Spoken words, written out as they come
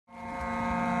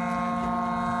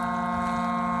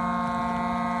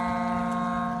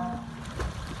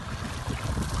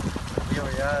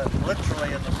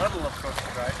literally in the middle of such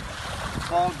a day.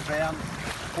 Fog then,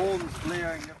 horns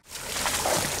blaring.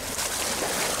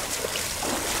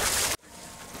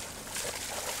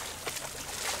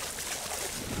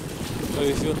 How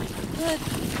you feel? Good.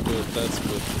 Good, that's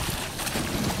good.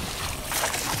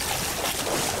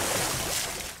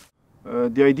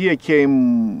 The idea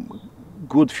came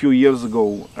good few years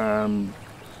ago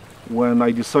when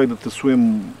I decided to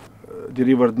swim the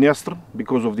river Dniester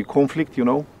because of the conflict, you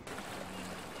know.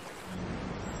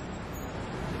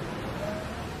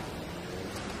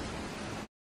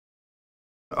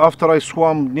 After I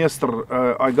swam Dniester,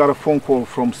 I got a phone call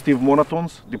from Steve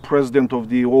Monatons, the president of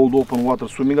the Old Open Water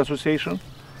Swimming Association,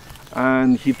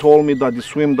 and he told me that the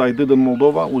swim that I did in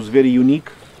Moldova was very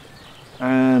unique,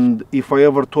 and if I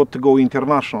ever thought to go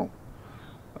international.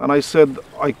 And I said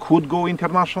I could go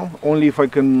international only if I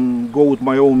can go with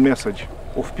my own message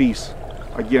of peace.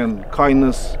 Again,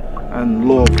 kindness and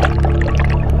love.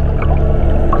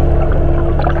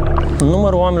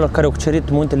 Numărul oamenilor care au cucerit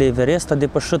muntele Everest a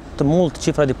depășit mult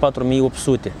cifra de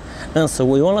 4800. Însă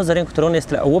Ion Lazarenco Tiron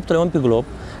este al 8-lea om pe glob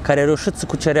care a reușit să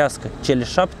cucerească cele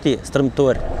 7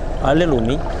 strâmtori ale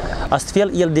lumii,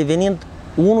 astfel el devenind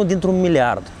unul dintr-un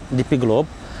miliard de pe glob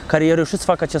care a reușit să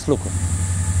facă acest lucru.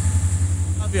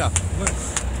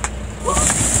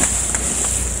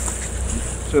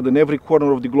 So in every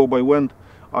corner of the globe I went,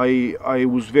 I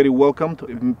was very welcomed.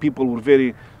 People were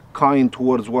very kind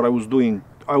towards what I was doing.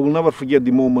 I will never forget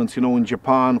the moments, you know, in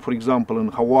Japan, for example, in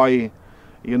Hawaii,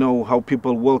 you know, how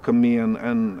people welcomed me,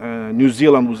 and New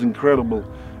Zealand was incredible.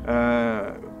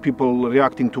 People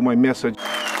reacting to my message.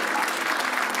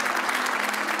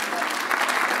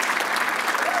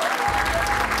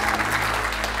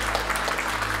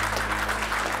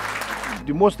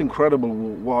 The most incredible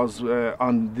was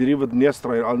on the river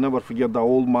Dniester. I'll never forget the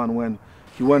old man when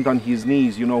he went on his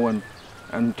knees, you know,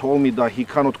 and told me that he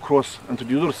cannot cross onto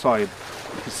the other side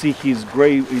to see his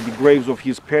grave, the graves of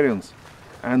his parents,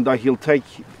 and that he'll take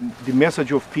the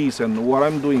message of peace and what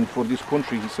I'm doing for this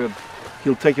country. He said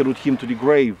he'll take it with him to the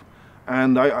grave,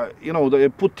 and I you know,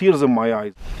 it put tears in my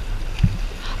eyes.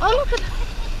 Oh, look at that.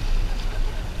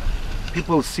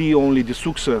 People see only the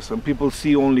success, and people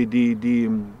see only the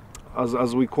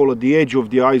as we call it, the edge of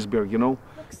the iceberg, you know.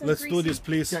 Let's do this,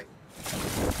 please. Okay.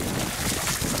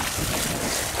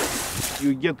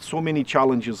 You get so many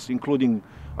challenges, including,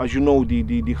 as you know, the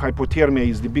hypothermia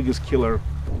is the biggest killer.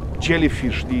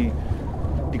 Jellyfish, the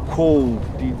cold,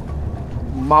 the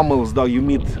mammals that you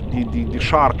meet, the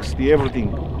sharks, the everything,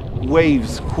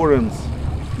 waves, currents,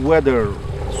 weather,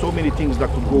 so many things that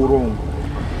could go wrong.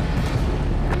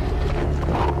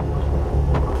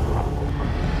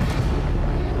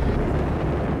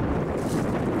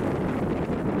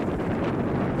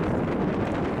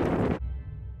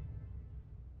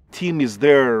 Team is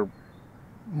there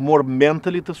more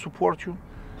mentally to support you.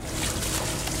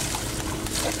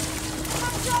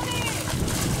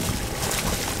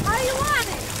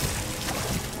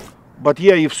 But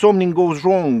yeah, if something goes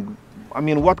wrong, I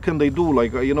mean, what can they do?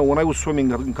 Like, you know, when I was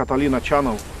swimming in Catalina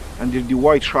Channel and the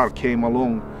white shark came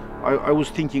along, I was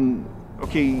thinking,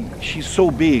 okay, she's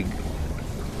so big,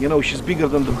 you know, she's bigger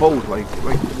than the boat. Like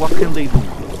what can they do?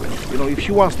 You know, if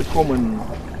she wants to come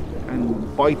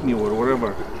and bite me or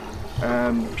whatever,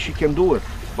 she can do it.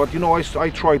 But you know, I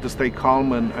try to stay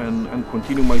calm and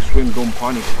continue my swim, don't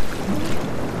panic.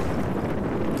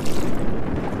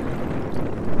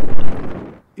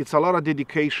 It's a lot of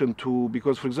dedication to,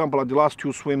 because for example at the last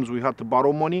 2 swims we had to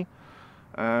borrow money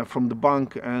from the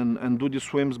bank and do the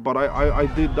swims, but I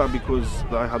did that because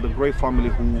I had a great family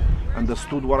who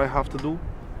understood what I have to do,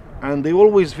 and they're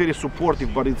always very supportive,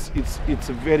 but it's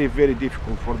very, very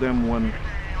difficult for them when,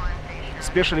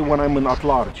 especially when I'm in at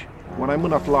large. When I'm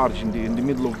in at large in the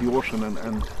middle of the ocean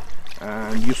and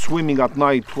you're swimming at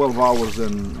night 12 hours,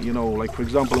 and you know, like for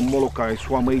example in Molokai I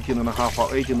swam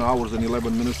 18 hours and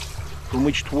 11 minutes, from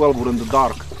which 12 were in the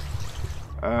dark.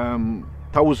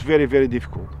 That was very, very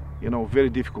difficult, you know, very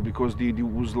difficult, because it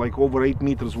was like over 8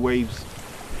 meters waves.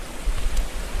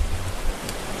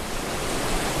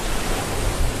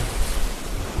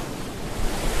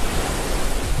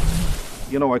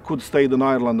 You know, I could stay in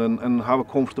Ireland and have a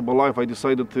comfortable life. I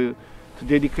decided to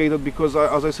dedicate it because,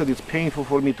 as I said, it's painful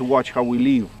for me to watch how we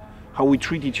live, how we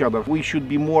treat each other. We should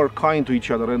be more kind to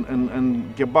each other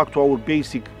and get back to our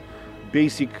basic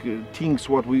things,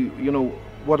 what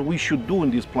we should do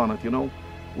in this planet, you know.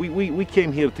 We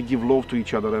came here to give love to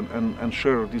each other and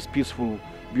share these peaceful,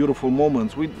 beautiful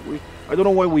moments. I don't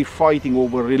know why we're fighting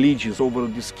over religions, over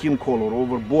the skin color,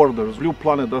 over borders. Blue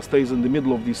planet that stays in the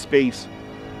middle of this space,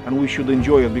 and we should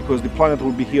enjoy it because the planet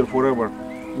will be here forever.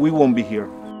 We won't be here.